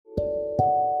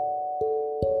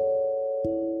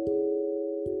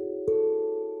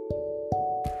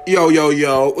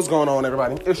Yo, what's going on,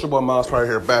 everybody? It's your boy Miles Power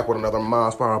here, back with another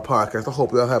Miles Power podcast. I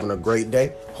hope y'all having a great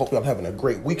day. Hope y'all having a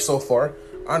great week so far.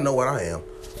 I know what I am.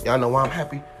 Y'all know why I'm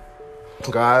happy?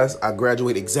 Guys, I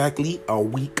graduate exactly a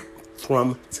week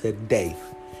from today.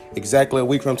 Exactly a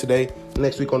week from today.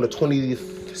 Next week on the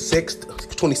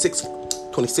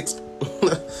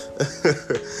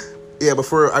 26th. Yeah,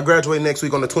 before I graduate next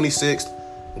week on the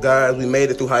 26th, guys, we made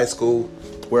it through high school.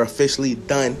 We're officially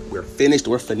done. We're finished.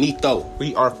 We're finito.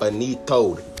 We are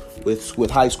finitoed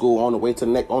with high school on the way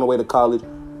to college,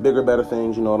 bigger, better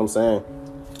things. You know what I'm saying?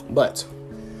 But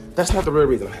that's not the real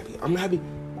reason I'm happy. I'm happy.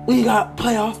 We got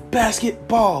playoff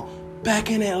basketball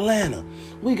back in Atlanta.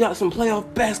 We got some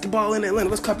playoff basketball in Atlanta.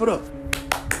 Let's clap it up.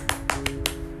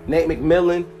 Nate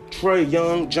McMillan, Troy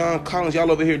Young, John Collins,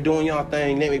 y'all over here doing y'all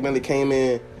thing. Nate McMillan came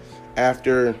in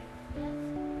after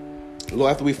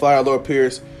we fired Lord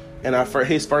Pierce. And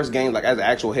his first game, like as an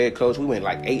actual head coach, we went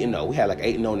like 8-0. We had like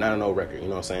 8-0, 9-0 record. You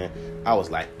know what I'm saying? I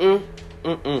was like,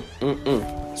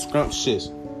 scrumptious.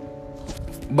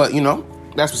 But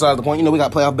that's besides the point. We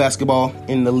got playoff basketball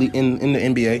in the in the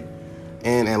NBA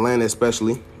and Atlanta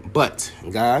especially. But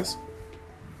guys,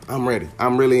 I'm ready. I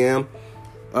really am.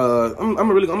 I'm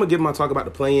gonna give my talk about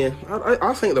the play-in.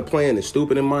 I think the play-in is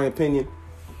stupid in my opinion.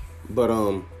 But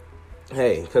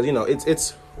hey, because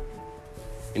it's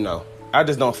I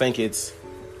just don't think it's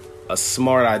a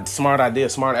smart idea,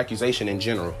 smart accusation in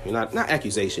general. Not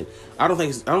accusation. I don't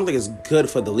think it's good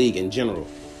for the league in general.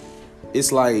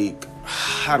 It's like,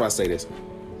 how do I say this?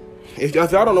 If y'all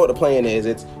don't know what the play-in is,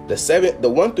 it's the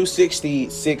 1 through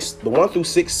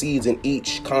 6 seeds in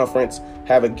each conference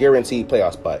have a guaranteed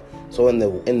playoff spot. So in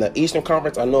the Eastern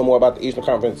Conference, I know more about the Eastern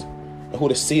Conference and who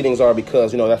the seedings are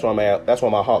because that's where I'm at. That's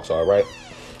where my Hawks are, right?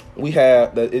 We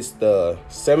have it's the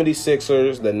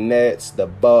 76ers, the Nets, the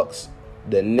Bucks,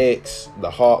 the Knicks,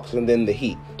 the Hawks, and then the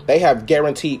Heat. They have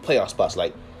guaranteed playoff spots.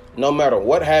 Like, no matter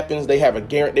what happens, they're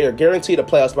guaranteed a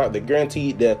playoff spot. They're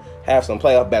guaranteed to have some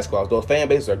playoff basketball. Those fan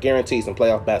bases are guaranteed some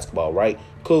playoff basketball, right?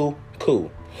 Cool.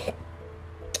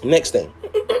 Next thing.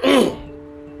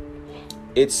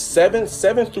 It's 7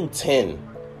 through 10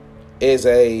 is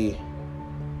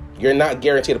you're not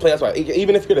guaranteed a playoff spot.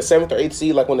 Even if you're the 7th or 8th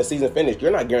seed, like when the season finished,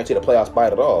 you're not guaranteed a playoff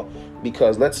spot at all.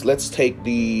 Because let's take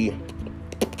because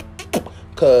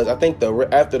I think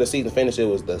after the season finished, it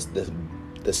was the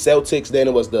Celtics. Then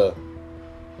it was the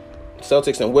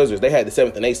Celtics and Wizards. They had the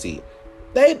 7th and 8th seed.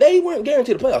 They weren't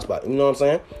guaranteed a playoff spot. You know what I'm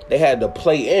saying? They had to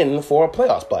play in for a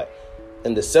playoff spot.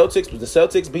 And the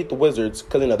Celtics beat the Wizards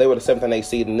because they were the 7th and 8th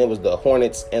seed, and it was the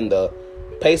Hornets and the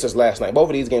Pacers last night. Both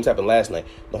of these games happened last night.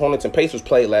 The Hornets and Pacers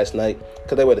played last night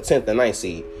because they were the 10th and 9th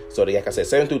seed. So, like I said,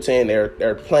 7 through 10,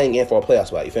 they're playing in for a playoff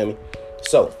spot. You feel me?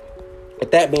 So,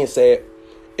 with that being said,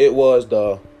 it was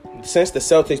since the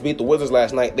Celtics beat the Wizards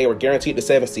last night, they were guaranteed the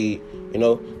 7th seed.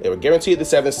 They were guaranteed the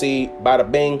 7th seed.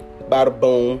 Bada bing, bada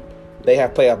boom. They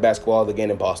have playoff basketball again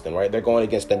in Boston, right? They're going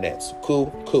against the Nets.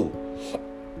 Cool.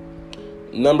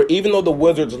 Even though the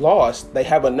Wizards lost, they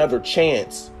have another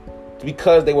chance.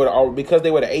 Because they were the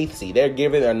 8th seed, they're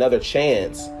given another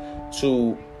chance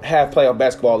to have playoff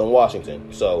basketball in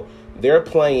Washington. So they're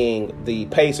playing the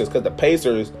Pacers because the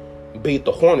Pacers beat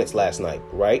the Hornets last night,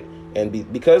 right? And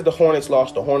because the Hornets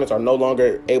lost, the Hornets are no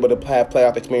longer able to have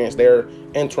playoff experience. They're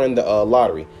entering the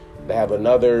lottery. They have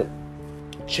another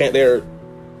chance. They're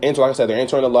entering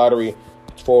the lottery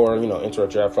for enter a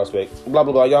draft prospect. Blah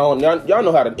blah blah. Y'all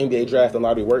know how the NBA draft and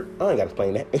lottery work. I ain't got to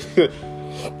explain that.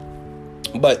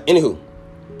 But anywho,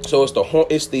 so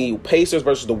it's the Pacers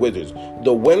versus the Wizards.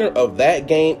 The winner of that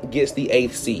game gets the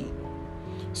 8th seed.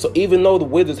 So even though the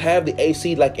Wizards have the 8th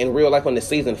seed, like in real life when the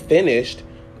season finished,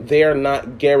 they're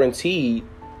not guaranteed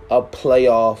a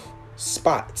playoff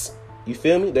spot. You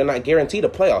feel me? They're not guaranteed a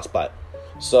playoff spot.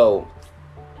 So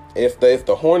if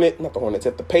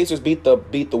the Pacers beat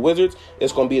the Wizards,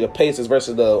 it's gonna be the Pacers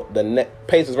versus the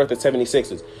Pacers versus the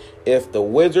 76ers. If the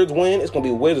Wizards win, it's gonna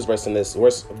be Wizards versus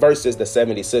the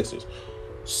 76ers.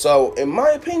 So in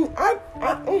my opinion,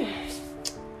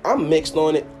 I'm mixed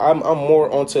on it. I'm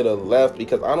more onto the left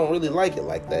because I don't really like it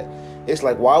like that. It's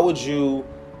like, why would you?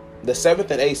 The 7th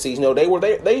and 8th seeds,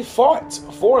 they fought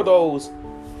for those.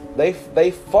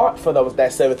 They fought for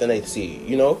that 7th and 8th seed,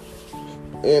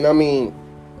 And I mean,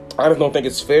 I just don't think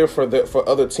it's fair for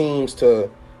other teams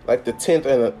to, like the 10th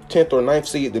or 9th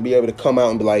seed, to be able to come out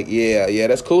and be like, yeah,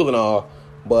 that's cool and all,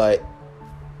 but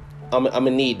I'm gonna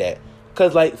need that.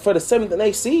 Cause like for the 7th and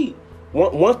 8th seed,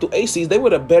 1 through 8 seeds, they were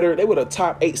the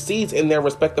top 8 seeds in their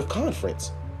respective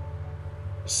conference.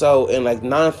 So in like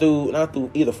 9 through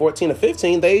either 14 or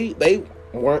 15, they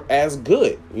weren't as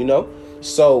good,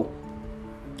 So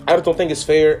I just don't think it's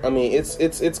fair. I mean,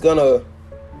 it's gonna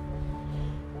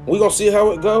We gonna see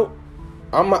how it go.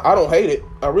 I don't hate it.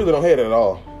 I really don't hate it at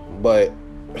all. But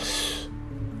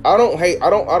I don't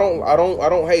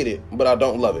hate it, but I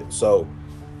don't love it. So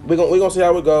we gonna see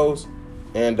how it goes.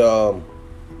 And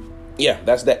yeah,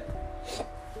 that's that.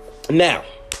 Now,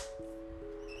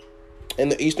 in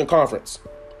the Eastern Conference,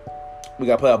 we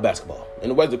got playoff basketball. In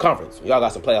the Western Conference, y'all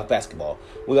got some playoff basketball.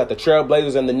 We got the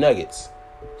Trailblazers and the Nuggets.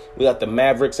 We got the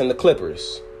Mavericks and the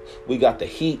Clippers. We got the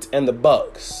Heat and the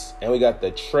Bucks. And we got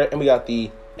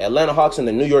the Atlanta Hawks and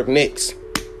the New York Knicks.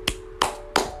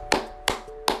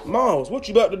 Miles, what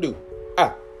you about to do?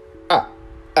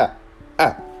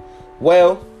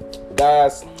 Well,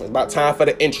 guys, it's about time for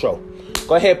the intro.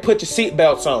 Go ahead, put your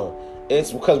seatbelts on.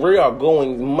 It's because we are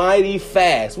going mighty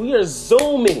fast. We are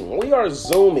zooming.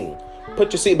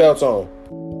 Put your seatbelts on.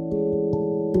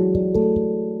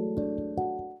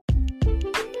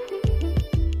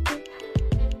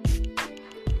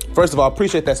 First of all, I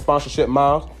appreciate that sponsorship,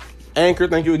 Miles. Anchor,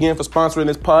 thank you again for sponsoring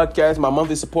this podcast. My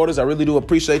monthly supporters, I really do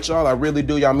appreciate y'all. I really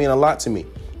do. Y'all mean a lot to me.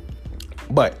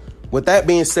 But with that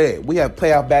being said, we have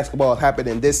playoff basketball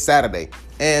happening this Saturday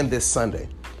and this Sunday.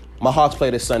 My Hawks play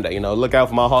this Sunday. Look out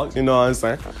for my Hawks. You know what I'm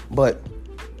saying? But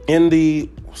in the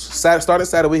starting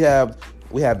Saturday, we have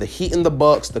the Heat and the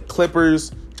Bucks, the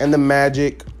Clippers and the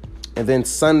Magic, and then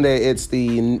Sunday it's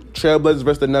the Trailblazers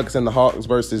versus the Nuggets and the Hawks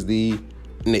versus the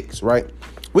Knicks. Right?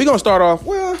 We're gonna start off.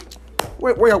 Well,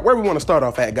 where we want to start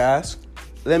off at, guys?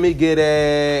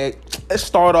 Let's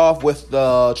start off with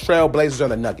the Trailblazers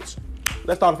and the Nuggets.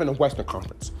 Let's start off in the Western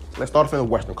Conference.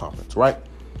 Right?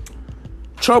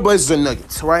 Trailblazers and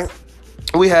Nuggets, right?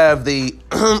 We have the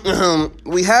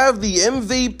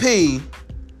MVP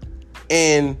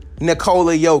in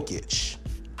Nikola Jokic.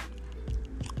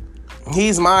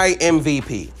 He's my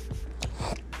MVP.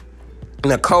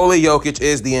 Nikola Jokic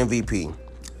is the MVP.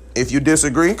 If you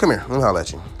disagree, come here. Let me holler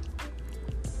at you.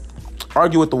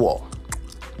 Argue with the wall.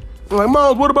 I'm like,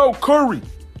 Miles, what about Curry?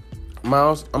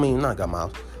 Miles,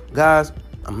 Guys,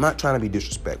 I'm not trying to be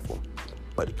disrespectful,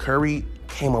 but Curry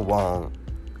came along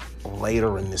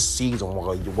later in the season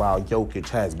while Jokic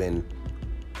has been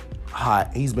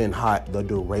hot. He's been hot the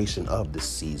duration of the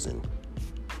season,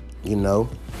 and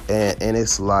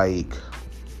it's like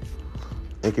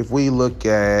if we look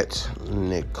at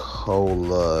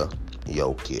Nikola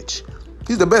Jokic,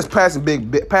 he's the best passing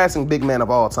big man of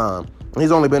all time.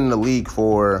 He's only been in the league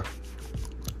for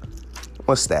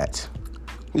what's that?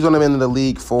 He's only been in the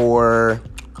league for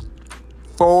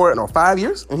 5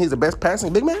 years, and he's the best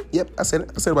passing big man. Yep, I said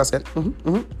it. What I said.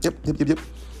 Yep.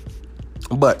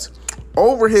 But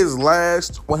over his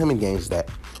last, how many games is that?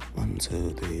 1, 2,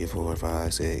 3, 4,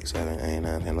 5, 6, 7, 8,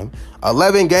 9, 10,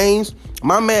 11 games.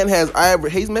 My man has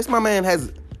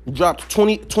dropped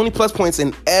 20 plus points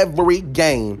in every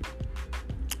game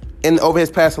over his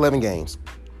past 11 games.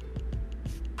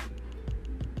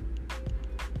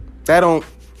 That don't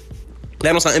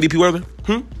sound MVP worthy?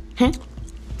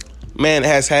 Man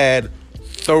has had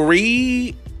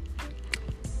 3.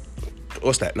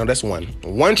 What's that? No, that's 1.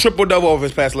 1 triple-double over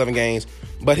his past 11 games.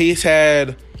 But he's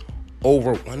had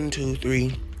over 1, 2,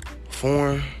 3,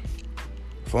 4,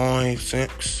 5,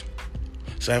 6,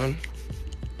 7,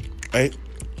 8.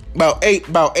 About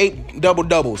eight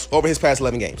double-doubles over his past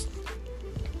 11 games.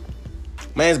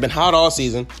 Man's been hot all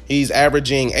season. He's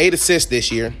averaging 8 assists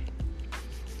this year.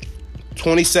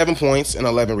 27 points and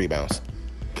 11 rebounds.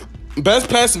 Best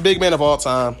passing big man of all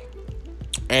time.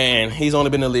 And he's only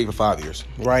been in the league for 5 years.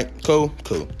 Right? Cool.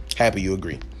 Happy you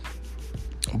agree.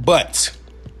 But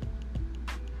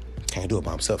can't do it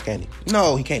by himself, can he?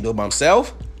 No, he can't do it by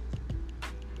himself.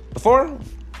 Before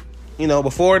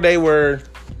they were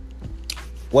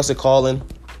they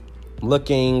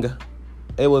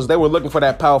were looking for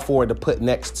that power forward to put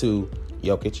next to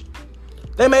Jokic.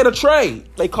 They made a trade.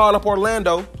 They called up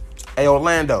Orlando. Hey,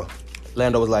 Orlando.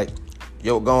 Orlando was like,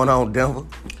 yo, what going on, Denver?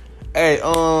 Hey,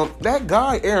 that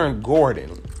guy, Aaron Gordon,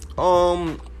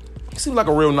 he seems like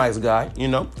a real nice guy,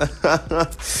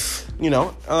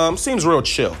 seems real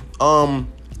chill.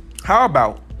 How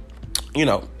about, hear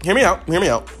me out,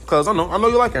 because I know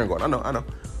you like Aaron Gordon, I know.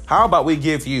 How about we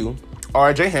give you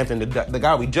R.J. Hampton, the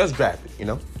guy we just drafted,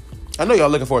 I know y'all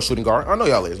looking for a shooting guard. I know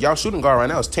y'all is. Y'all shooting guard right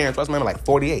now is Terrence Ross, man, like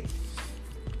 48.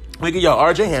 We give y'all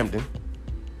R.J. Hampton.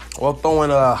 Well,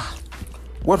 throwing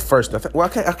what first? Well, I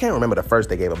can't remember the first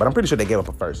they gave up, but I'm pretty sure they gave up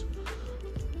a first.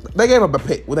 They gave up a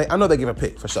pick. I know they gave a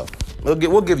pick for sure.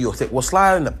 We'll give you a pick. We'll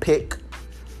slide in the pick,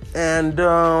 and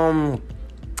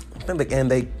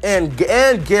and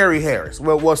Gary Harris.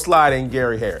 We'll slide in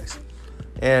Gary Harris,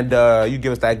 and you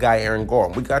give us that guy Aaron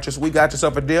Gordon. We got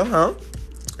yourself a deal, huh?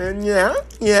 And yeah,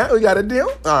 we got a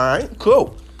deal. All right,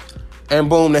 cool. And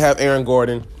boom, they have Aaron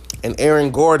Gordon. And Aaron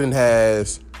Gordon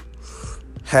has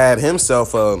had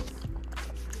himself a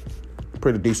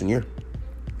pretty decent year.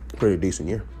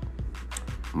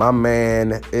 My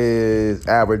man is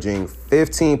averaging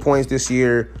 15 points this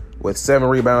year with 7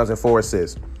 rebounds and 4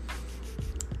 assists.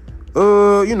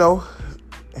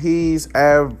 He's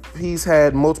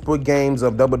had multiple games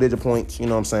of double-digit points, you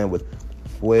know what I'm saying,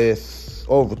 with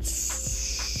over...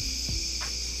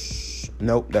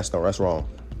 Nope, that's wrong.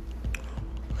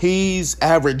 He's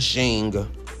averaging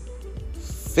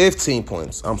 15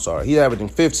 points. I'm sorry. He's averaging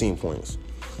 15 points.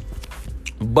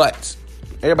 But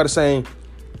everybody's saying,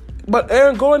 but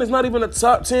Aaron Gordon is not even a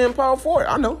top 10 power forward.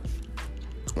 I know.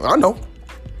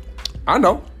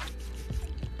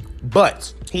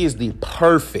 But he is the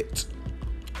perfect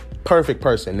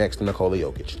person next to Nikola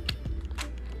Jokic.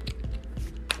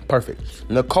 Perfect.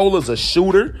 Nikola's a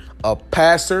shooter, a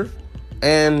passer,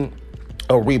 and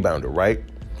a rebounder, right?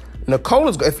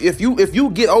 Nikola's if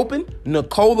you get open,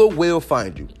 Nikola will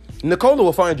find you. Nikola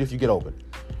will find you if you get open.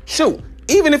 Shoot.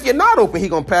 Even if you're not open, he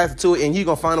gonna pass it to it, and you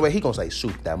gonna find a way. He gonna say,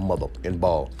 "Shoot that motherfucking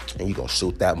ball," and you gonna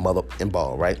shoot that motherfucking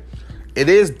ball, right? It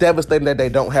is devastating that they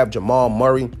don't have Jamal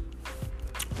Murray,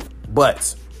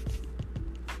 but,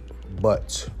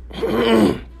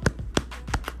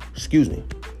 excuse me,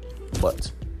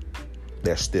 but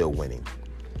they're still winning.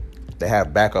 They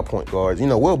have backup point guards.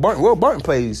 Will Barton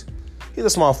plays. He's a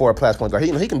small forward, class point guard.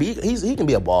 He can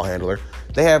be a ball handler.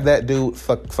 They have that dude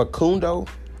Facundo.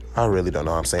 I really don't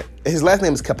know what I'm saying. His last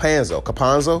name is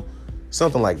Capanzo,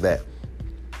 something like that.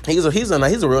 He's a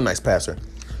real nice passer.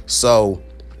 So,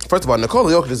 first of all,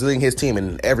 Nikola Jokic is leading his team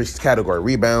in every category: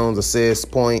 rebounds, assists,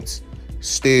 points,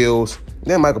 steals.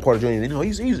 Then Michael Porter Jr.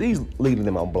 He's leading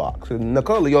them on blocks. So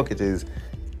Nikola Jokic is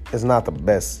not the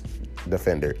best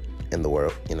defender in the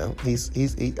world.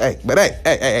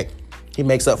 He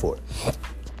makes up for it.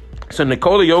 So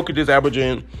Nikola Jokic is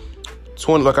averaging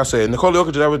 20, like I said, Nikola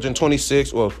Jokic is averaging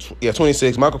 26.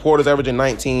 26. Michael Porter's averaging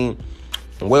 19.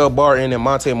 Will Barton and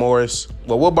Monte Morris.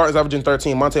 Well, Will Barton's averaging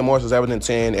 13. Monte Morris is averaging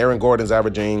 10. Aaron Gordon's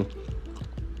averaging.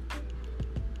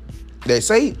 They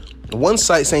say one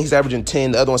site saying he's averaging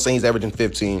 10. The other one saying he's averaging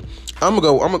 15. I'm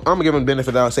gonna give him the benefit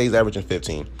of the doubt and say he's averaging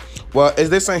 15. Well, is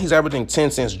they saying he's averaging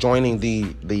 10 since joining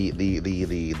the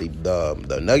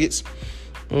Nuggets?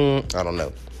 I don't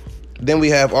know. Then we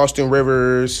have Austin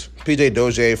Rivers, PJ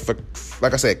Dozier,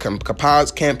 like I said,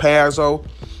 Campazzo,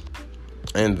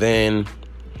 and then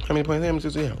how many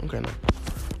points? Yeah, okay, no.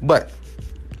 But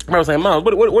I was saying, Miles,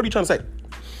 what are you trying to say?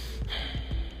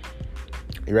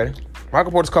 You ready?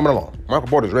 Michael Porter's coming along. Michael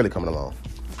Porter's really coming along,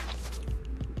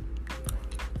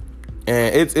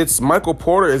 and it's Michael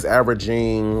Porter is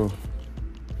averaging.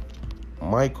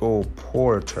 Michael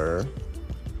Porter,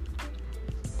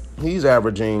 he's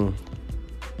averaging.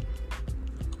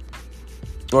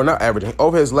 Or not averaging.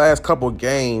 Over his last couple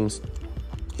games,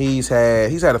 he's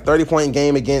had a 30-point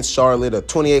game against Charlotte, a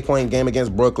 28-point game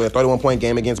against Brooklyn, a 31-point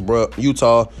game against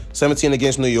Utah, 17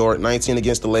 against New York, 19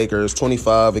 against the Lakers,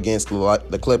 25 against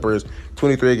the Clippers,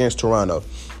 23 against Toronto.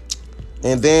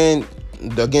 And then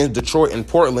against Detroit and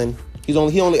Portland, he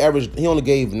only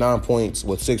gave 9 points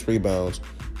with 6 rebounds.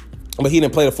 But he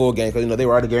didn't play the full game because they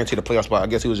were already guaranteed a playoff spot. I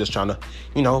guess he was just trying to,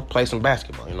 play some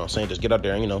basketball. You know what I'm saying? Just get out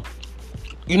there and, You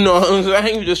know what I'm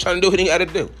saying? You're just trying to do what he got to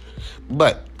do.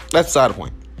 But that's beside the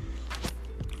point.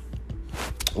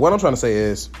 What I'm trying to say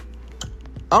is,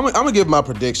 I'm gonna give my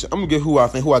prediction. I'm gonna give who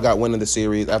I got winning the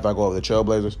series after I go over the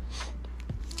Trailblazers.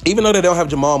 Even though they don't have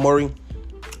Jamal Murray,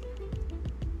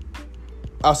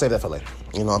 I'll save that for later.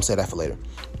 I'm saying that for later.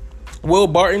 Will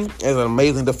Barton is an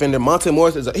amazing defender. Monte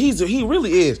Morris he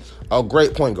really is a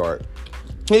great point guard.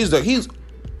 He's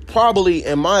probably,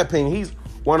 in my opinion, he's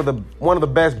one of the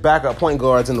best backup point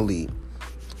guards in the league.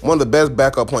 One of the best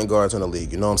backup point guards in the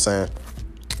league. You know what I'm saying?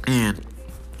 And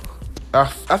I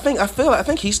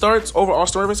think he starts over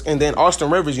Austin Rivers, and then Austin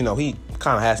Rivers, he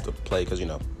kind of has to play because they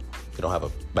don't have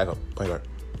a backup point guard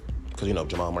because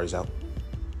Jamal Murray's out.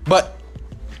 But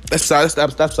that's beside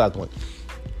the point.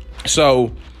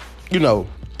 So,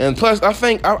 and plus I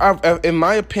think I in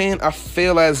my opinion I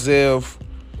feel like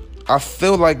I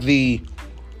feel like the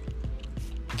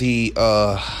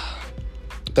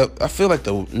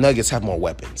Nuggets have more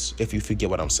weapons, if you get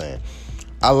what I'm saying.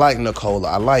 I like Nikola.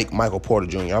 I like Michael Porter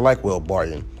Jr. I like Will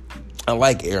Barton. I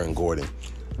like Aaron Gordon.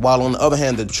 While on the other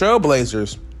hand, the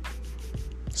Trailblazers,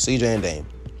 CJ and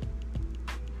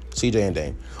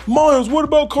Dame. Miles, what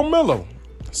about Carmelo?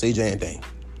 CJ and Dame.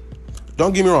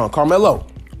 Don't get me wrong, Carmelo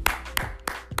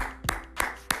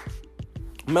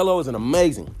is an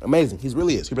amazing. He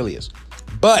really is.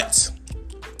 But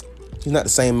he's not the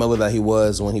same Melo that he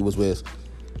was when he was with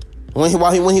when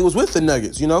he was with the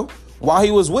Nuggets, while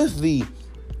he was with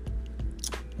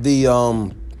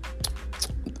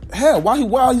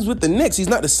while he's with the Knicks, he's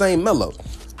not the same Melo.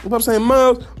 You know what I'm saying,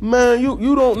 Miles? Man,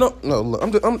 you don't know. No, look,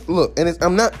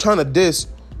 I'm not trying to diss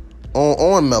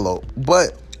on Melo,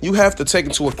 but you have to take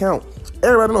into account.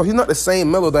 Everybody knows he's not the same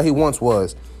Melo that he once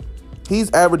was. He's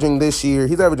averaging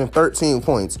 13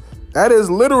 points. That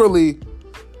is literally,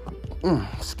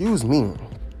 excuse me,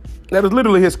 that is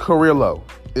literally his career low.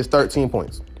 Is 13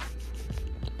 points.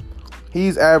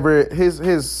 He's average he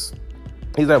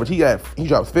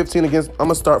dropped 15 against. I'm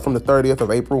gonna start from the 30th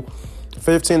of April.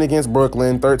 15 against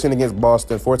Brooklyn, 13 against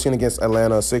Boston, 14 against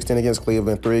Atlanta, 16 against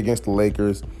Cleveland, 3 against the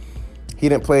Lakers. He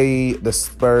didn't play the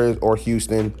Spurs or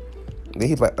Houston. Then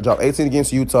he dropped 18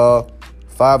 against Utah,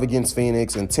 5 against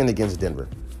Phoenix, and 10 against Denver.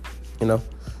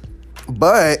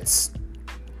 But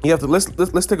you have to let's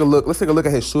take a look. Let's take a look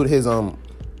at his shooting.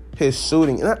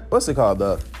 What's it called?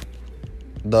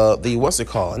 What's it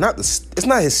called? It's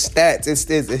not his stats. It's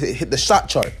the shot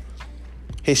chart.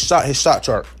 His shot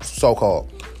chart,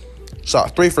 so-called.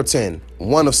 Shot 3 for 10,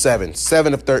 1 of 7,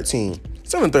 7 of 13.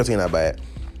 7 of 13, not bad.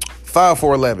 5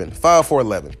 for 11, 5 for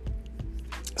 11.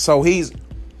 So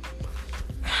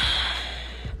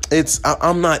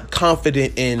I'm not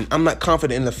confident in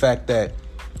the fact that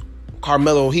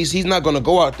Carmelo, he's not gonna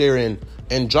go out there and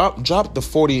drop the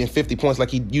 40 and 50 points like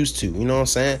he used to. You know what I'm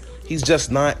saying? He's just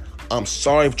not. I'm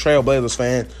sorry, Trailblazers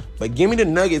fan, but give me the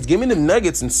Nuggets. Give me the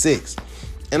Nuggets in 6.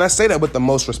 And I say that with the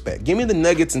most respect. Give me the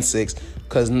Nuggets in 6,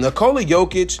 because Nikola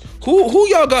Jokic, who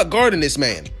y'all got guarding this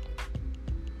man?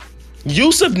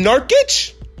 Jusuf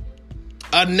Nurkic?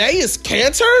 Enes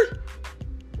Kanter?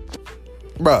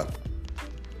 Bruh.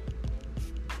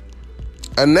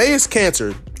 Enes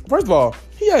Kanter, first of all,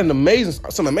 he had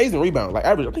some amazing rebounds. Like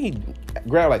average, I think he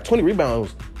grabbed like 20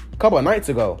 rebounds a couple of nights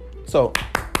ago. So,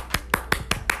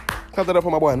 count that up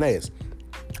for my boy Enes.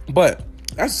 But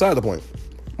that's beside the point.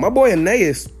 My boy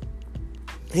Enes,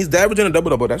 he's averaging a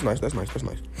double-double. That's nice. A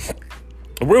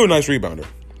real nice rebounder.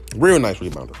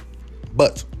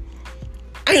 But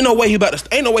ain't no way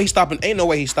he's stopping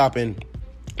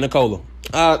Nikola.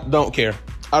 I don't care.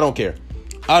 I do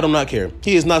not care.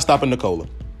 He is not stopping Nikola.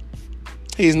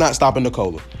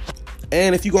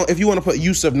 And if you want to put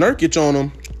Jusuf Nurkic on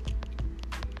him,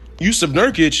 Jusuf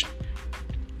Nurkic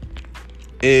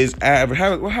is average.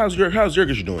 How's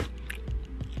Jokic doing?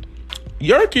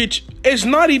 Jokic is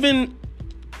not even,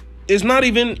 he's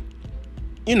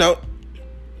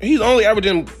only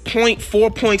averaging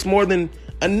 0.4 points more than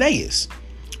Enes.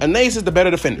 Enes is the better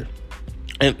defender.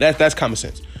 And that's common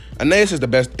sense. Enes is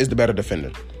the better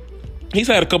defender. He's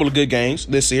had a couple of good games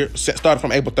this year, started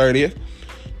from April 30th.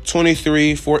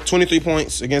 23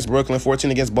 points against Brooklyn,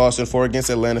 14 against Boston, 4 against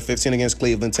Atlanta, 15 against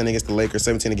Cleveland, 10 against the Lakers,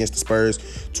 17 against the Spurs,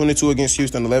 22 against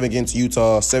Houston, 11 against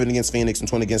Utah, 7 against Phoenix, and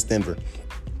 20 against Denver.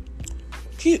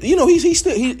 He's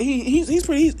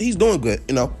doing good,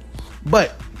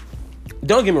 But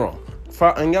don't get me wrong.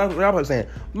 And y'all probably saying,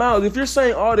 Miles, if you're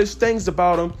saying all these things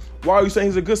about him, why are you saying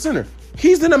he's a good center?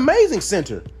 He's an amazing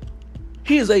center.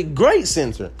 He is a great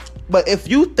center. But if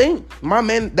you think my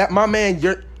man,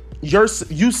 your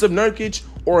Jusuf Nurkic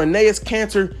or Enes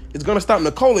Kanter is gonna stop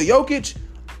Nikola Jokic,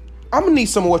 I'm gonna need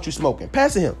some of what you're smoking.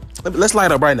 Pass it him. Let's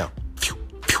light up right now.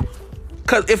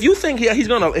 Because if you think he's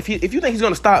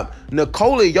gonna stop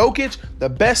Nikola Jokic, the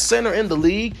best center in the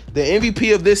league, the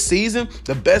MVP of this season,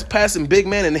 the best passing big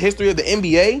man in the history of the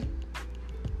NBA,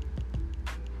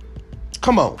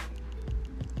 come on.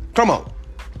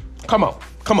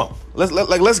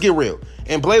 Let's get real.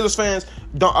 And Blazers fans,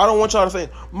 I don't want y'all to say,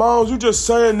 Miles, you just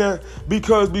saying that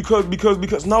because.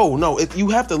 No. You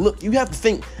have to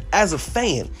think as a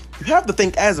fan.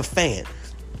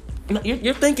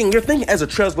 You're thinking as a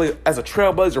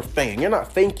Trailblazer fan. You're not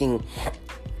thinking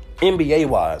NBA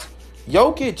wise.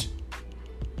 Jokic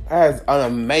has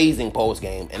an amazing post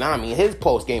game, and I mean his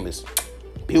post game is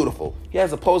beautiful. He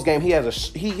has a post game. He has a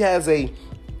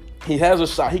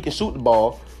shot. He can shoot the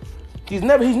ball. He's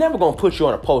never gonna put you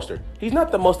on a poster. He's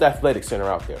not the most athletic center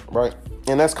out there, right?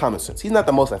 And that's common sense. He's not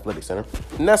the most athletic center,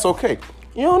 and that's okay.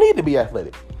 You don't need to be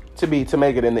athletic to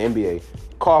make it in the NBA.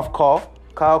 Cough, cough.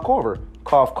 Kyle Korver.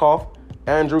 Cough, cough.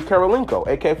 Andrew Karolinko,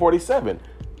 AK-47.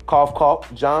 Cough, cough.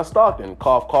 John Stockton.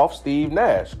 Cough, cough. Steve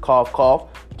Nash. Cough, cough.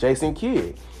 Jason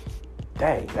Kidd.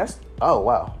 Dang, oh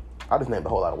wow. I just named a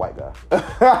whole lot of white guys.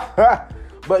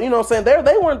 But you know what I'm saying?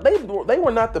 They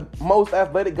were not the most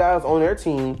athletic guys on their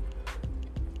team.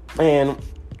 And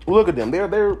look at them.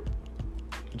 They're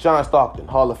John Stockton,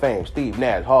 Hall of Fame. Steve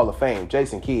Nash, Hall of Fame.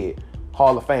 Jason Kidd,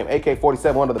 Hall of Fame.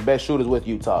 AK-47, one of the best shooters with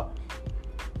Utah.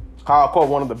 Kyle Korver,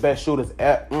 one of the best shooters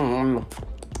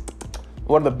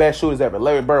one of the best shooters ever.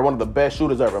 Larry Bird, one of the best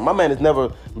shooters ever.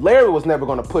 Larry was never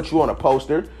going to put you on a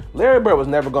poster. Larry Bird was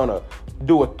never going to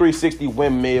do a 360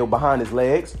 windmill behind his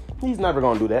legs. He's never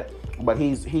going to do that. But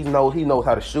he knows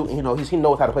how to shoot, and he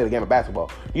knows how to play the game of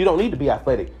basketball. You don't need to be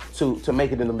athletic to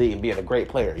make it in the league and be a great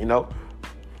player,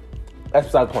 That's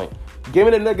beside the point. Give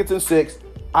me the Nuggets in 6.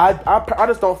 I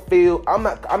just don't feel, I'm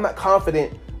not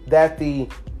confident that the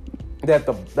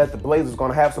Blazers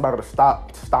going to have somebody to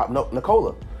stop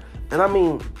Nikola. And I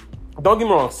mean, don't get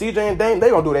me wrong, CJ and Dame, they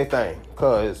gonna do their thing,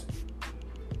 cause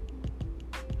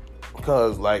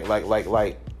like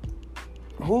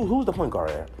who's the point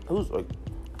guard there?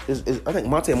 I think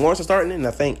Monte Morris is starting it, and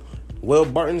I think Will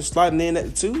Barton is sliding in at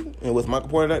the 2, and with Michael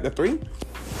Porter at the 3.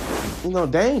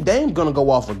 Dame's gonna go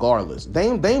off regardless.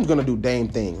 Dame's gonna do Dame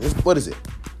things. What is it?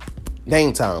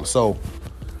 Dame time. So,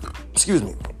 excuse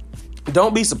me.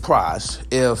 Don't be surprised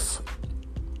if,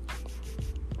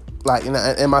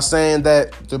 am I saying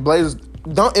that the Blazers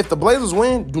if the Blazers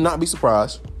win, do not be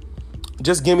surprised.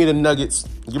 Just give me the Nuggets.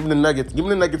 Give me the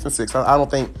Nuggets in 6. I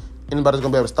don't think anybody's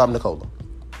gonna be able to stop Nikola.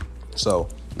 So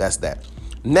that's that.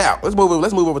 Now let's move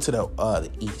over to the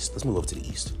East. Let's move over to the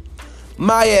East.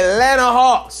 My Atlanta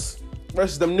Hawks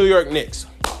versus the New York Knicks.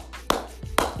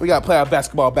 We got playoff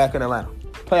basketball back in Atlanta.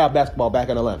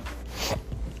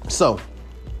 So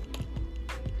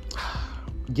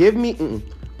give me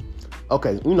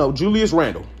okay, Julius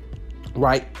Randle,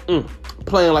 right?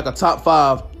 Playing like a top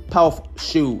 5 power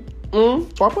shoot. Do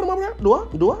I put him over there?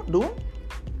 Do I?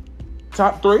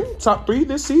 Top three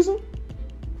this season?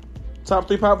 Top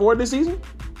 3 power forward this season?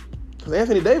 Because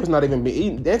Anthony Davis not even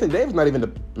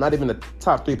the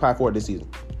top 3 power forward this season.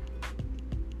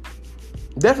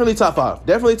 Definitely top 5.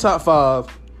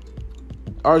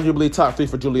 Arguably top 3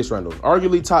 for Julius Randle.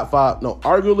 Arguably top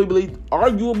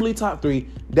 3.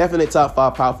 Definite top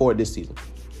 5 power forward this season.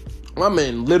 My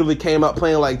man literally came out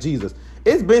playing like Jesus.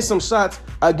 It's been some shots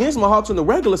against my Hawks in the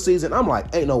regular season. I'm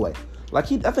like, ain't no way.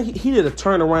 Like I think he did a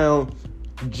turnaround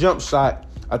jump shot,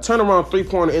 a turnaround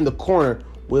 3-pointer in the corner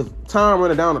with time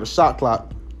running down on the shot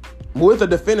clock, with a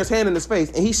defender's hand in his face,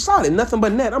 and he shot it, nothing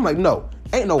but net. I'm like, no,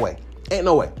 ain't no way.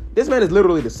 This man is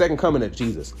literally the second coming of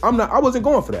Jesus. I wasn't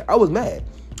going for that. I was mad.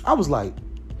 I was like,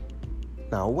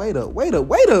 now wait a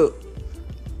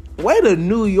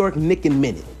New York Knick and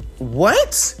minute.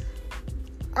 What?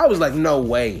 I was like, no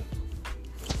way.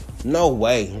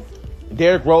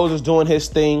 Derrick Rose is doing his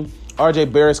thing.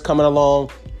 RJ Barrett's coming along.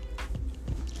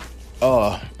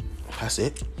 That's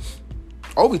it.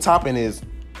 Obi Toppin is,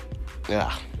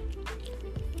 I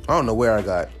don't know where I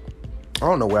got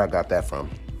that from.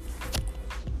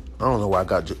 I don't know where I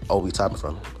got Obi Toppin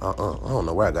from. I don't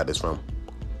know where I got this from.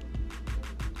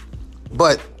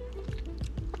 But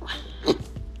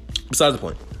besides the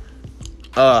point,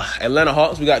 Atlanta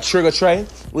Hawks, we got Trigger Trey.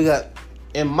 We got,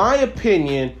 in my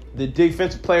opinion, the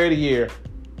defensive player of the year,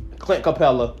 Clint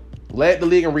Capella. Led the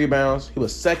league in rebounds. He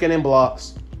was second in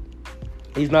blocks.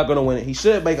 He's not going to win it. He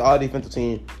should make an all-defensive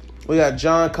team. We got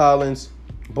John Collins,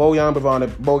 Bojan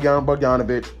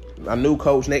Bogdanovic, a new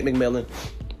coach, Nate McMillan.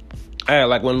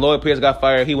 Like when Lloyd Pierce got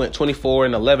fired, he went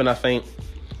 24-11, I think,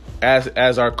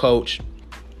 as our coach.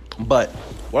 But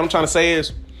what I'm trying to say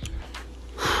is,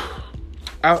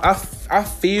 I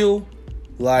feel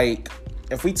like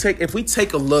if we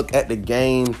take a look at the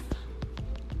game,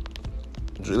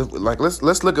 like let's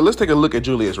take a look at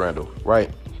Julius Randle, right?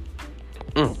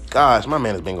 Gosh, my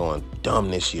man has been going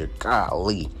dumb this year.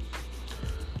 Golly,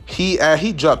 he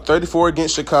dropped 34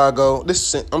 against Chicago. I'm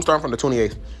starting from the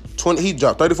 28th. He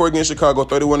dropped 34 against Chicago,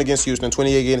 31 against Houston,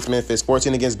 28 against Memphis,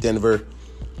 14 against Denver,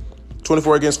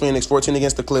 24 against Phoenix, 14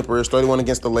 against the Clippers, 31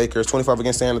 against the Lakers, 25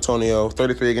 against San Antonio,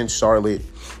 33 against Charlotte,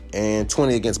 and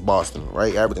 20 against Boston,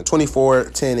 right? Averaging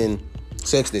 24, 10, and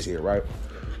 6 this year, right?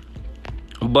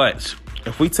 But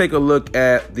if we take a look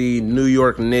at the New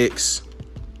York Knicks,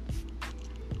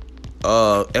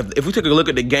 if we take a look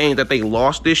at the games that they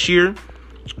lost this year,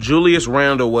 Julius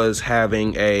Randle was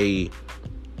having a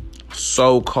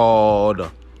so-called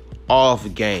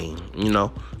off game,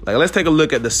 Like, let's take a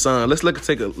look at the Suns.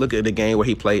 Take a look at the game where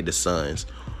he played the Suns.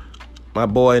 My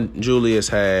boy Julius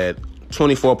had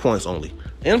 24 points only.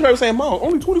 And I'm probably saying, Mom,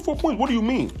 only 24 points? What do you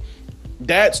mean?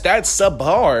 That's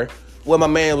subpar. Where my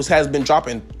man has been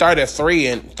dropping 33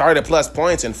 and 30-plus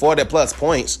points and 40-plus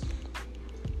points.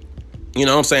 You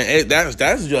know what I'm saying?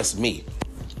 That's just me.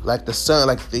 Like the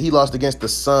Sun, he lost against the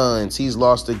Suns. He's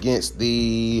lost against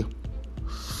the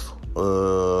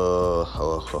I'm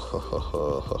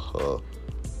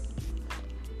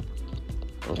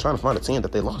trying to find a team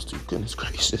that they lost to. Goodness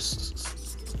gracious.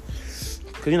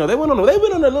 Because, they went on a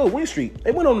little win streak.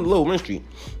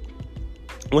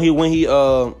 When he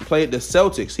played the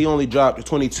Celtics, he only dropped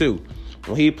 22.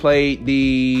 When he played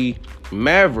the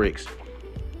Mavericks,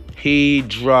 he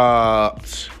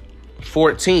dropped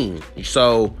 14.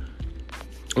 So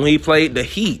when he played the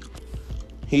Heat,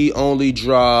 he only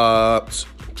dropped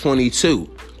 22. You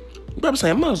probably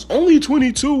saying, "Miles, only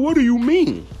 22? What do you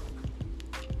mean?"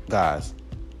 Guys,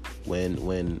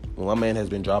 when my man has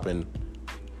been dropping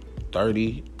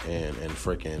 30 and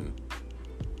freaking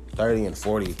 30 and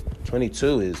 40,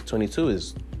 22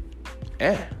 is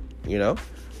you know?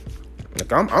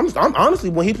 Like I'm honestly,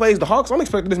 when he plays the Hawks, I'm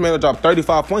expecting this man to drop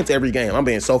 35 points every game. I'm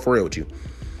being so for real with you.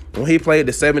 When he played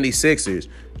the 76ers,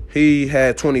 he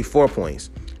had 24 points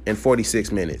in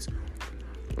 46 minutes.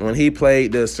 When he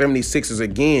played the 76ers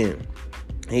again,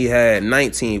 he had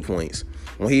 19 points.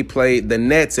 When he played the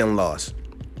Nets and lost,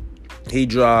 he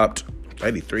dropped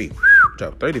 33.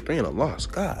 Dropped 33 and a loss.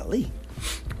 Golly.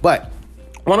 But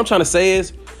what I'm trying to say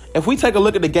is, if we take a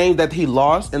look at the games that he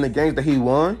lost and the games that he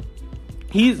won,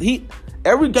 he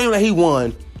every game that he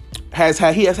won has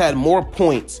had more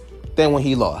points than when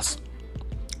he lost.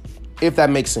 If that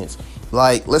makes sense.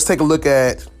 Like, let's take a look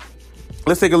at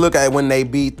when they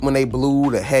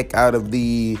blew the heck out of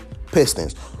the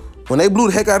Pistons. When they blew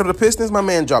the heck out of the Pistons, my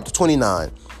man dropped to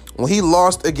 29. When he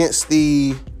lost against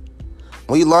the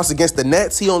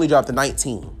Nets, he only dropped to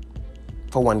 19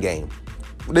 for one game.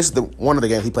 This is one of the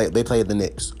games he played. They played the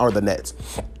Knicks or the Nets.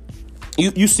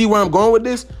 You see where I'm going with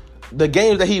this? The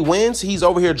games that he wins, he's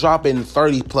over here dropping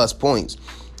 30 plus points.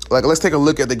 Like, let's take a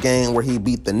look at the game where he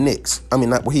beat the Knicks. I mean,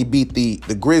 not where he beat the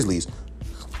Grizzlies.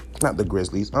 Not the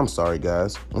Grizzlies. I'm sorry,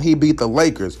 guys. When he beat the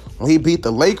Lakers. When he beat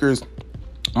the Lakers,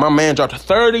 my man dropped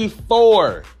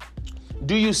 34.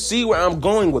 Do you see where I'm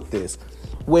going with this?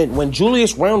 When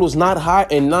Julius Randle's not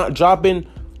hot and not dropping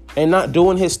and not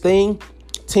doing his thing,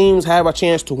 teams have a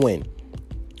chance to win.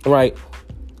 Right?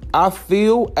 I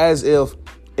feel as if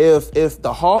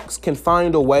the Hawks can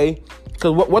find a way,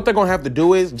 because what they're going to have to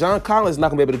do is, John Collins is not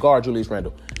going to be able to guard Julius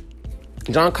Randle.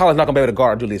 John Collins is not going to be able to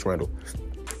guard Julius Randle.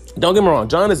 Don't get me wrong.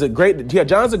 John's a good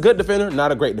defender,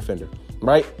 not a great defender,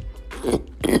 right?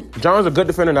 John's a good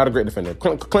defender, not a great defender.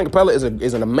 Clint Capella is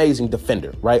an amazing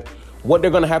defender, right? What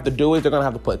they're going to have to do is they're going to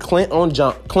have to put Clint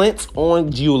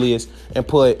on Julius and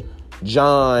put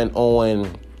John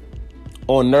on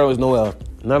Nerlens Noel.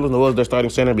 Nerlens Noel is their starting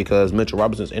center because Mitchell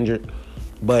Robinson's injured.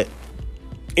 But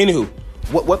anywho,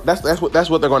 that's what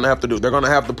they're going to have to do. They're going to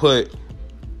have to put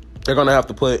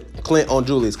Clint on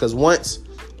Julius, because once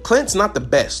Clint's not the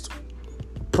best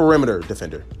perimeter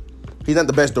defender. He's not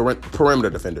the best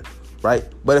perimeter defender, right?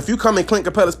 But if you come in Clint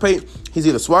Capella's paint, he's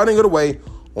either swatting it away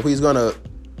or he's gonna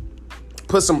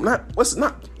put some not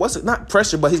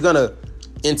pressure, but he's gonna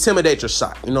intimidate your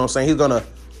shot. You know what I'm saying?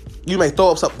 You may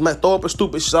throw up a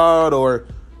stupid shot, or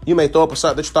you may throw up a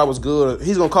shot that you thought was good.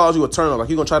 He's gonna cause you a turnover. Like,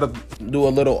 he's gonna try to do a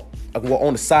little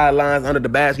on the sidelines under the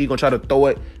basket. He's gonna try to throw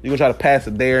it. You're gonna try to pass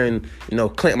it there, and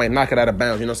Clint might knock it out of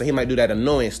bounds. You know what I'm saying? He might do that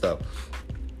annoying stuff.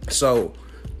 So,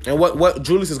 and what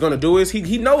Julius is gonna do is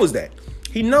he knows that.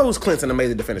 He knows Clint's an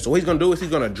amazing defender. So what he's gonna do is he's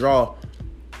gonna draw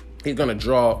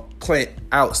Clint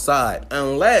outside.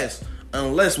 Unless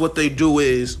what they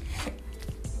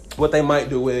might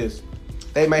do is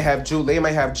they may have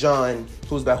John,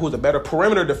 who's a better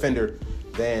perimeter defender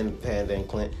than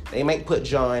Clint. They might put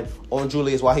John on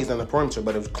Julius while he's on the perimeter.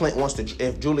 But if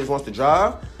Julius wants to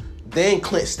drive, then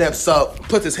Clint steps up,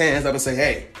 puts his hands up, and say,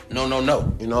 "Hey, no." You know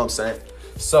what I'm saying?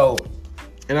 So,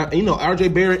 and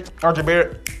RJ Barrett,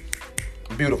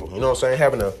 beautiful. You know what I'm saying?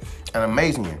 Having an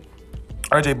amazing year.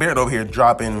 RJ Barrett over here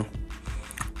dropping.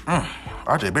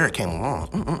 RJ Barrett came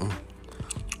along.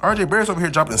 RJ Barrett's over here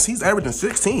dropping. He's averaging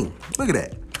 16. Look at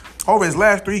that. Over his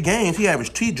last 3 games,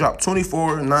 he dropped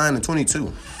 24, 9, and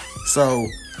 22. So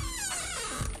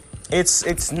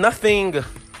it's nothing.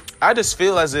 I just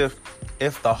feel as if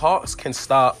the Hawks can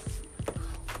stop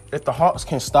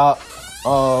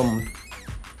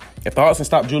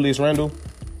Julius Randle,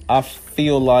 I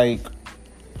feel like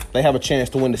they have a chance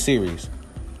to win the series.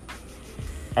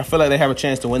 I feel like they have a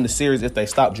chance to win the series if they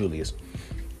stop Julius.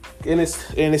 And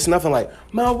it's nothing like,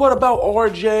 man, what about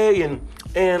RJ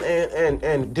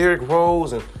and Derrick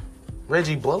Rose and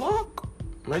Reggie Bullock?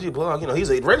 Reggie Bullock,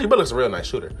 Reggie Bullock's a real nice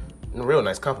shooter. A real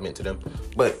nice compliment to them.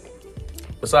 But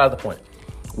besides the point,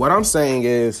 what I'm saying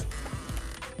is,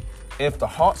 if the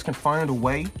Hawks can find a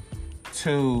way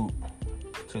to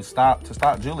stop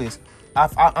Julius,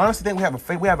 I honestly think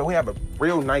we have a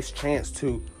real nice chance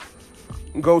to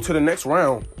go to the next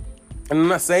round. And I'm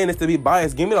not saying this to be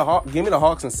biased. Give me the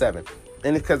Hawks in 7,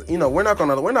 and because we're not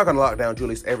gonna lock down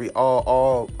Julius every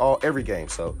game.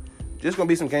 So just gonna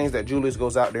be some games that Julius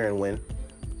goes out there and win.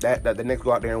 that the Knicks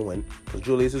go out there and win, because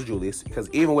Julius is Julius. Because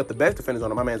even with the best defenders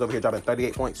on him, my man's over here dropping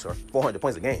 38 points or 400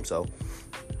 points a game. So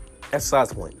that's besides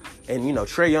the point. And, you know,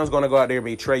 Trae Young's going to go out there and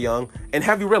be Trae Young. And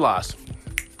have you realized,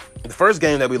 the first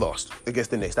game that we lost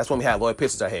against the Knicks, that's when we had Lloyd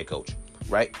Pierce as our head coach,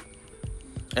 right?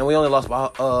 And we only lost by,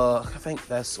 we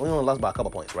only lost by a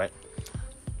couple points, right?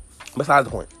 Besides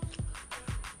the point.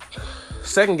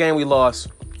 Second game we lost,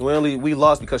 we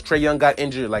lost because Trae Young got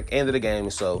injured like end of the game.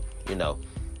 So, you know,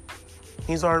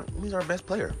 he's our best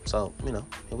player. So, you know,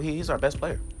 he's our best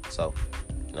player. So,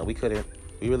 you know, we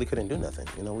really couldn't do nothing.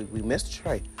 You know, we missed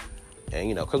Trae. And,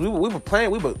 you know, because we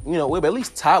were at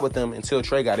least tied with them until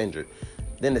Trae got injured.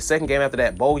 Then the second game after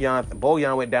that,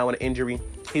 Bojan went down with an injury.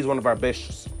 He's one of our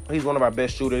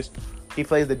best shooters. He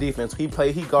plays the defense. He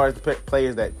guards the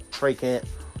players that Trae can't.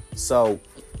 So,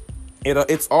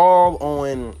 it's all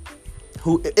on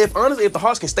who. If the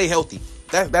Hawks can stay healthy,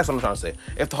 that's what I'm trying to say.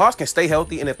 If the Hawks can stay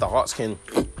healthy, and if the Hawks can,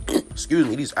 excuse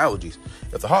me, these allergies.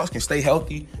 If the Hawks can stay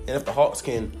healthy, and if the Hawks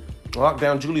can lock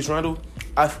down Julius Randle,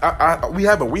 we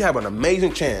have an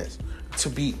amazing chance to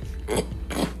beat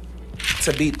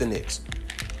the Knicks.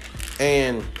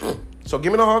 And so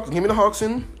give me the Hawks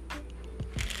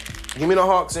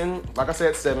in, like I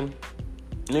said, 7.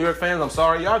 New York fans, I'm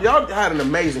sorry. Y'all had an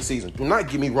amazing season. Do not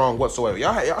get me wrong whatsoever.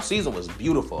 Y'all season was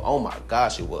beautiful. Oh my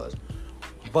gosh, it was.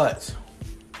 But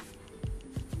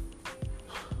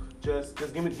just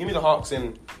give me the Hawks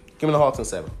in. Give me the Hawks in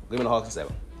 7. Give me the Hawks in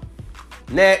 7.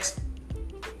 Next,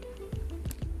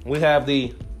 we have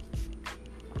the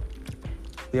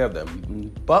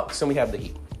Bucks and we have the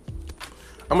Heat.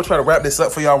 I'm gonna try to wrap this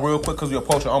up for y'all real quick because we're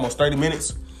approaching almost 30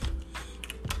 minutes.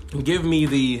 Give me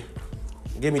the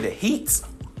Heat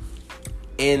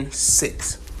in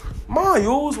 6.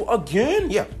 Miles again?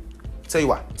 Yeah. Tell you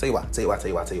why.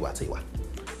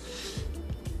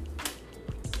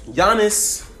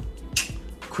 Giannis,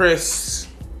 Chris,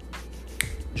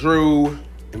 Drew,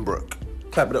 and Brooke.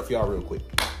 Clap it up for y'all real quick.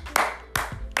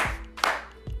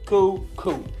 Cool.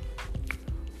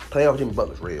 Playoff Jimmy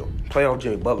Butler's real. Playoff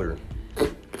Jimmy Butler.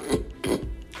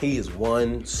 He is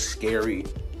one scary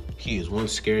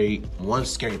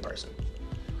person.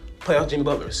 Playoff Jimmy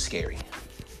Butler is scary.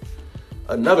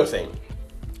 Another thing,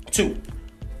 2.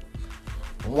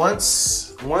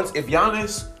 Once if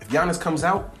Giannis comes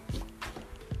out,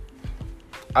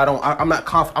 I'm not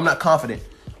confident.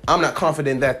 I'm not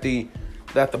confident that the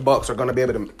Bucks are going to be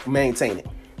able to maintain it.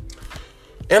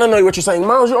 And I know what you're saying,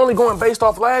 Miles. You're only going based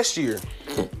off last year.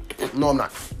 No, I'm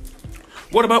not.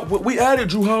 What about we added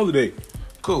Drew Holiday?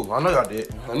 Cool, I know y'all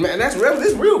did. Man, that's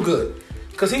real good.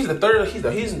 Cause he's the third.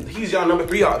 He's y'all number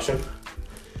 3 option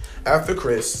after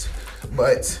Chris.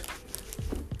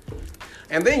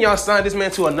 And then y'all signed this man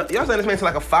to like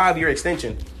a 5-year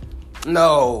extension.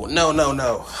 No.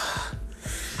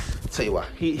 Tell you why.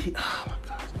 He oh my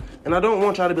God. And I don't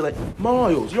want y'all to be like,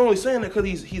 Miles, you're only saying that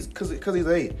because he's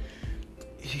 8.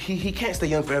 He can't stay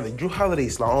young forever. Drew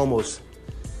Holiday's like almost,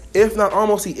 if not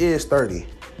almost, he is 30.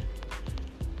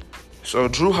 So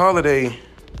Drew Holiday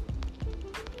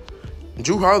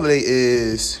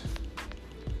is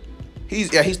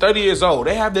he's 30 years old.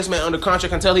 They have this man under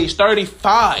contract until he's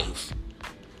 35.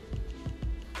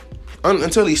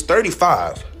 Until he's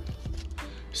 35.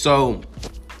 So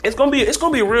it's gonna be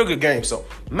a real good game. So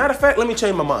matter of fact, let me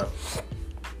change my mind.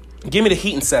 Give me the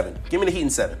Heat in 7.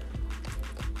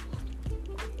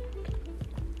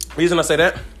 Reason I say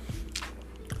that,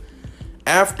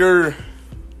 after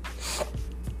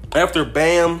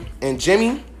Bam and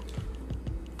Jimmy,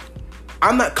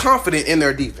 I'm not confident in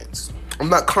their defense.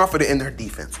 And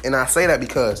I say that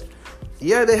because,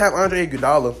 yeah, they have Andre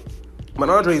Iguodala,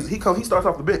 but he starts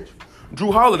off the bench.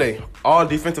 Drew Holiday, all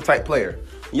defensive type player.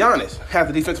 Giannis has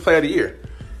the defensive player of the year.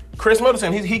 Chris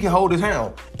Middleton, he can hold his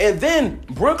hand. And then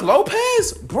Brook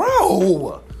Lopez,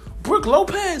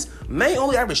 may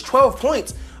only average 12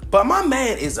 points, but my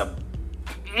man is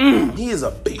he is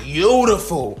a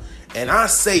beautiful, and I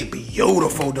say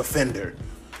beautiful defender.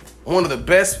 One of the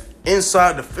best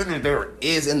inside defenders there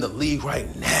is in the league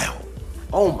right now.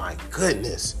 Oh my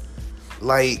goodness.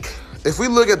 Like, if we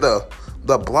look at the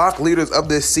block leaders of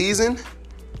this season,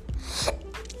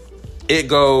 it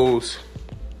goes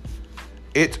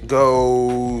Rudy,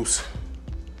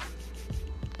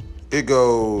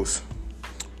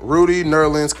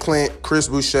 Nerlens, Clint, Chris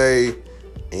Boucher,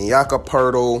 and Jakob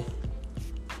Poeltl.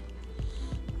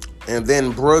 And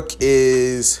then Brook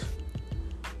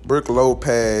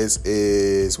Lopez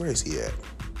is, where is he at?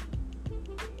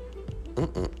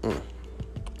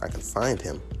 I can find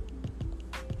him.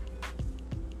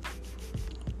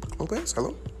 Lopez,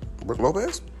 hello? Brook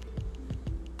Lopez?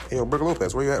 Hey, yo, Brook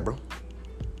Lopez, where you at, bro?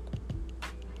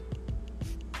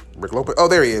 Brook Lopez. Oh,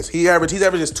 there he is. He's averaging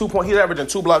 2 points. He's averaging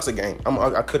 2 blocks a game.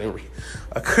 I couldn't read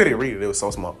it. It was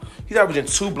so small. He's averaging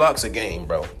 2 blocks a game,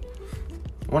 bro.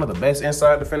 One of the best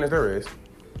inside defenders there is.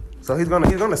 So he's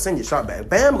gonna send your shot back.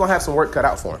 Bam gonna have some work cut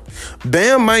out for him.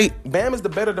 Bam is the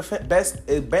better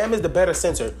Bam is the better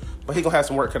center, but he gonna have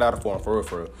some work cut out for him for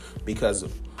real. Because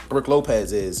Brook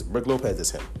Lopez is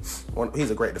him. He's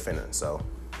a great defender. So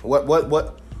what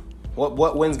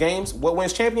wins games? What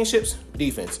wins championships?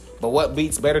 Defense. But what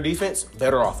beats better defense?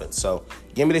 Better offense. So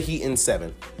give me the Heat in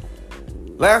 7.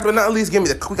 Last but not least, we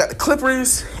got the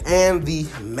Clippers and the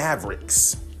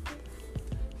Mavericks.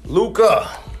 Luka,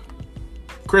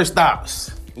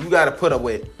 Kristaps, you got to put up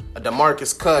with a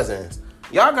DeMarcus Cousins.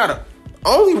 Y'all got to,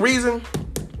 only reason,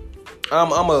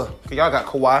 cause y'all got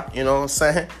Kawhi, you know what I'm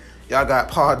saying? Y'all got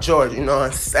Paul George, you know what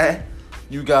I'm saying?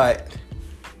 You got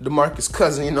DeMarcus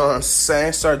Cousins, you know what I'm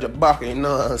saying? Serge Ibaka, you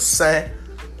know what I'm saying?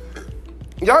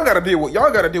 Y'all got to deal with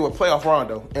playoff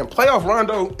Rondo. And playoff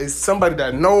Rondo is somebody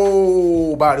that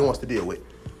nobody wants to deal with.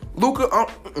 Luka, I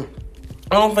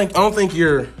don't think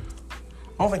you're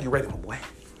ready, my boy.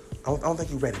 I don't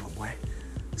think you're ready, my boy.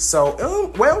 So,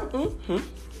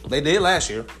 they did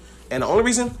last year. And the only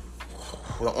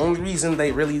reason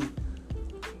they really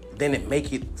didn't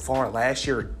make it far last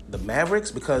year, the Mavericks,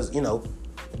 because, you know,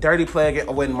 dirty play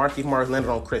when Markieff Morris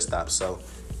landed on Kristaps. So,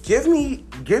 give me,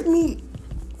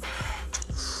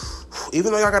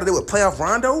 even though y'all got to deal with playoff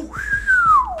Rondo,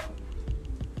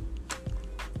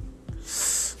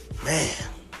 man,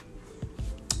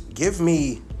 give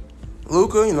me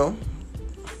Luka, you know,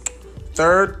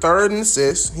 third in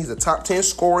assists. He's a top 10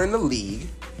 scorer in the league.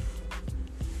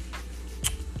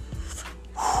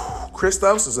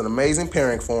 Kristaps is an amazing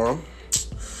pairing for him.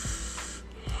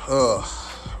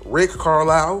 Rick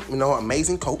Carlisle, you know,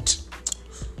 amazing coach.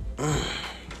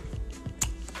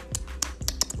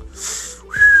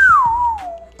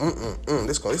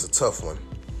 This is a tough one.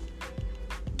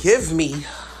 Give me.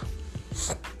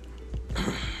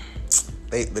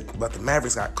 But the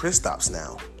Mavericks got Kristaps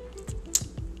now.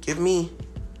 Give me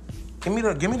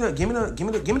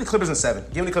the Clippers in 7.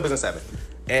 Give me the Clippers in 7.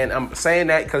 And I'm saying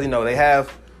that because, you know, they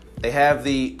have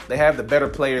the better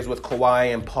players with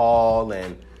Kawhi and Paul,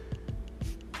 and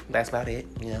that's about it.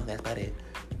 You know, that's about it.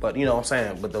 But you know what I'm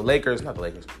saying. But the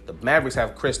Mavericks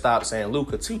have Kristaps and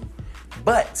Luka too.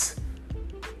 But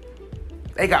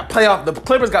the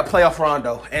Clippers got playoff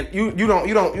Rondo, and you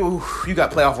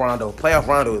got playoff Rondo. Playoff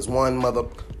Rondo is one mother,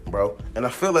 bro. And I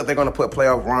feel like they're gonna put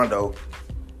playoff Rondo.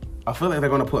 I feel like they're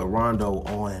gonna put Rondo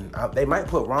on. They might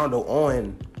put Rondo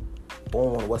on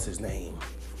what's his name?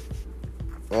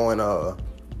 On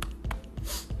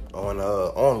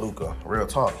Luka. Real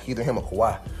talk. Either him or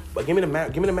Kawhi. But give me the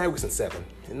Mavericks in 7.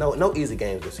 No easy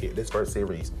games this first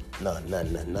series.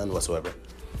 None whatsoever.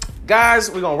 Guys,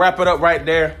 we're going to wrap it up right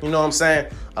there. You know what I'm saying?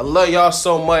 I love y'all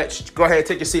so much. Go ahead and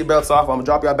take your seatbelts off. I'm going to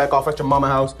drop y'all back off at your mama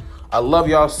house. I love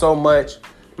y'all so much.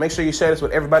 Make sure you share this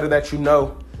with everybody that you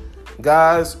know.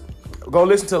 Guys, go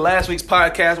listen to last week's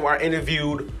podcast where I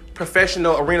interviewed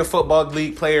professional arena football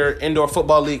league player, indoor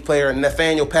football league player,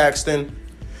 Nathaniel Paxton.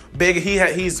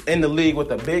 He's in the league with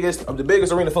the biggest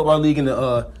arena football league in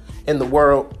the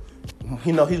world.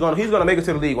 You know, he's gonna make it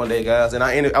to the league one day, guys. And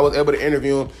I was able to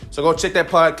interview him. So go check that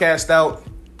podcast out.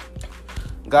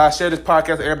 Guys, share this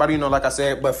podcast with everybody, you know, like I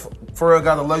said. But for real,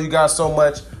 guys, I love you guys so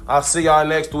much. I'll see y'all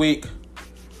next week.